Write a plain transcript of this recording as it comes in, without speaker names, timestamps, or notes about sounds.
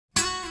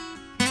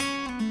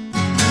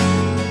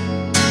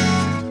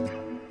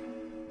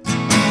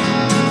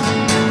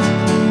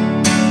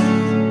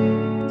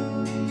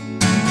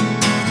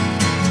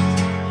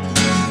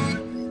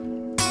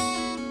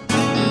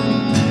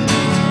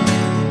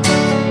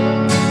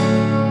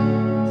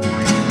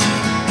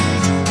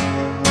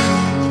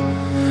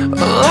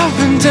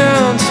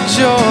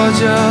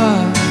Georgia.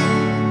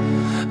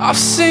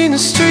 I've seen the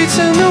streets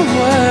in the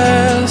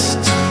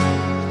West.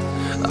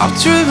 I've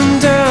driven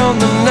down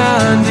the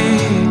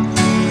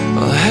 90.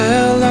 Well,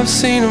 hell, I've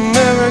seen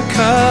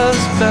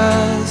America's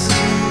best.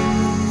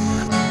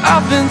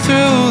 I've been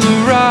through the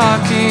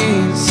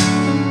Rockies.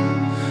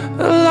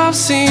 Well, I've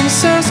seen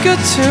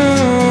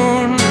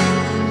Saskatoon.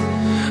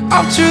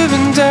 I've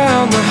driven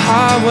down the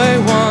Highway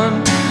 1,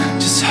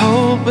 just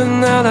hoping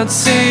that I'd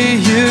see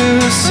you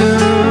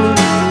soon.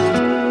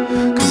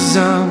 'Cause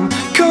I'm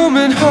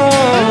coming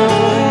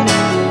home.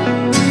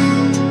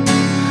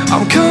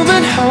 I'm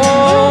coming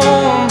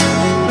home.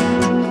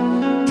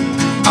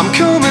 I'm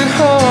coming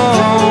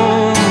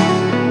home.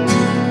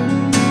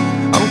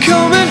 I'm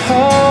coming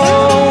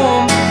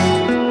home.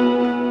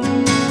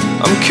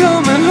 I'm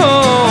coming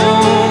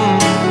home.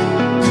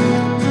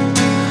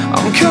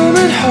 I'm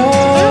coming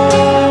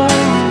home.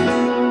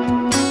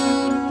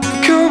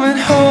 Coming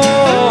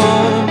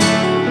home.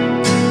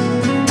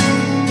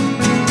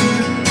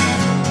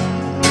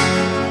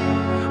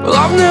 Well,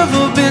 I've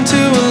never been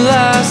to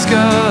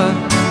Alaska,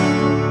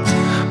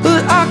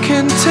 but I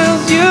can tell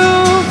you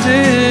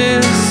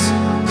this: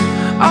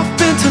 I've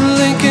been to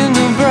Lincoln,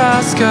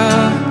 Nebraska,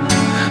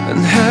 and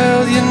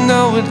hell, you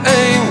know it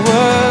ain't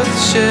worth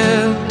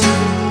shit.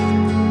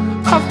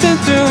 I've been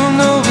through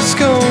Nova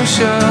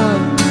Scotia,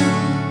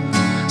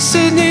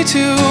 Sydney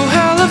to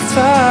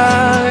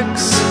Halifax,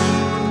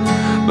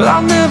 but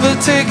I'll never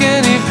take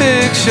any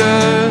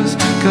pictures,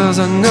 'cause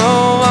I know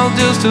I'll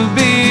just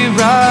be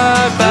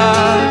right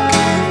back.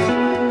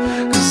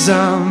 'Cause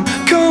I'm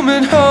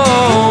coming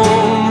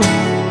home.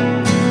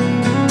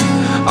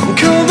 I'm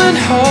coming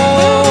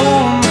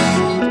home.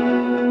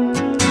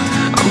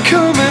 I'm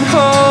coming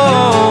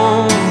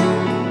home.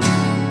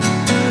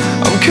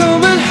 I'm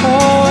coming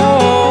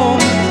home.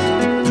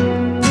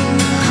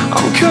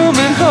 I'm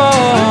coming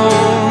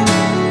home.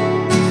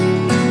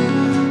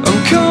 I'm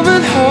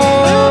coming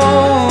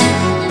home.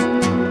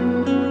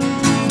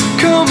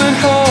 Coming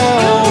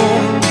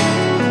home.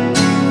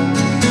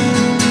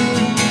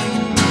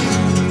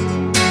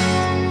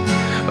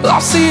 Well,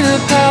 I've seen a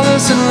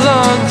palace in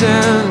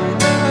London.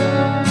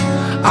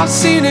 I've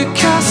seen a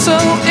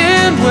castle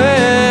in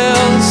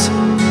Wales,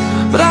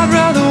 but I'd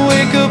rather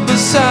wake up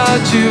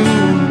beside you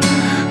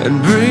and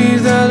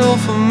breathe that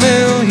old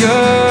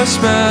familiar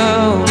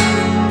smell.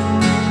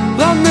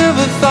 Well, I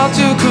never thought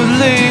you could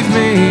leave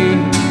me.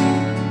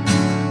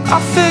 I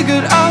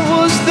figured I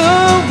was the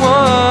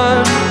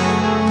one,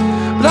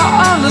 but I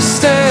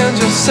understand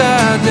your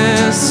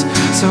sadness,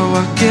 so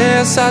I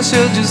guess I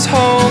should just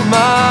hold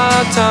my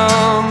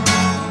tongue.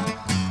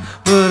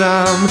 But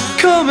I'm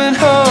coming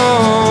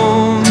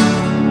home.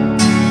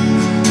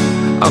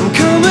 I'm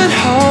coming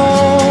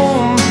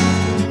home.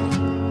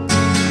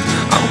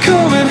 I'm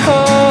coming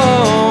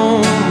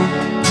home.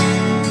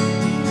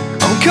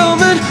 I'm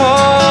coming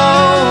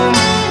home.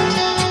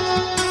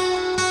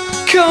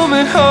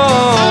 Coming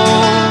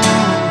home.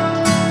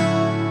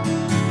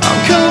 I'm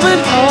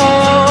coming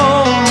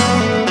home.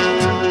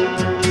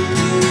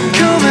 I'm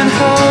coming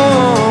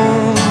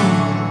home.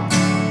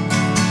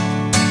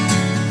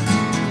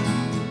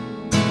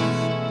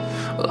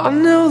 Well, I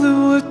know that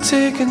we're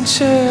taking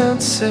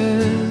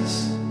chances.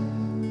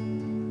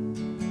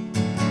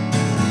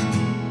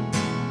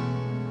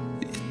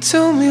 You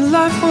told me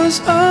life was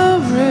a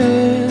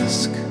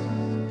risk.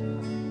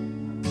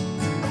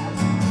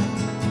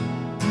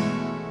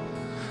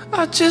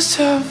 I just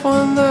have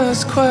one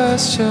last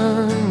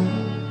question.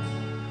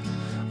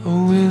 Or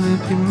will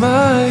it be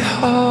my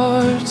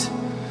heart,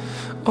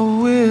 or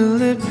will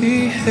it be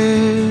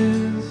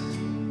his?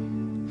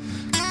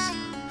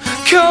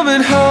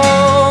 Coming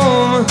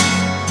home.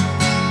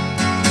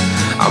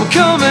 I'm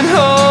coming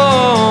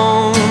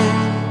home.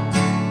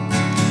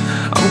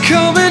 I'm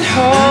coming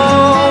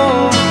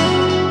home.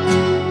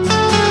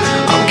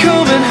 I'm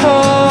coming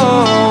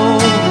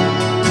home.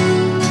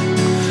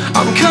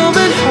 I'm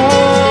coming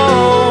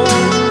home.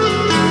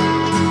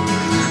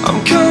 I'm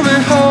coming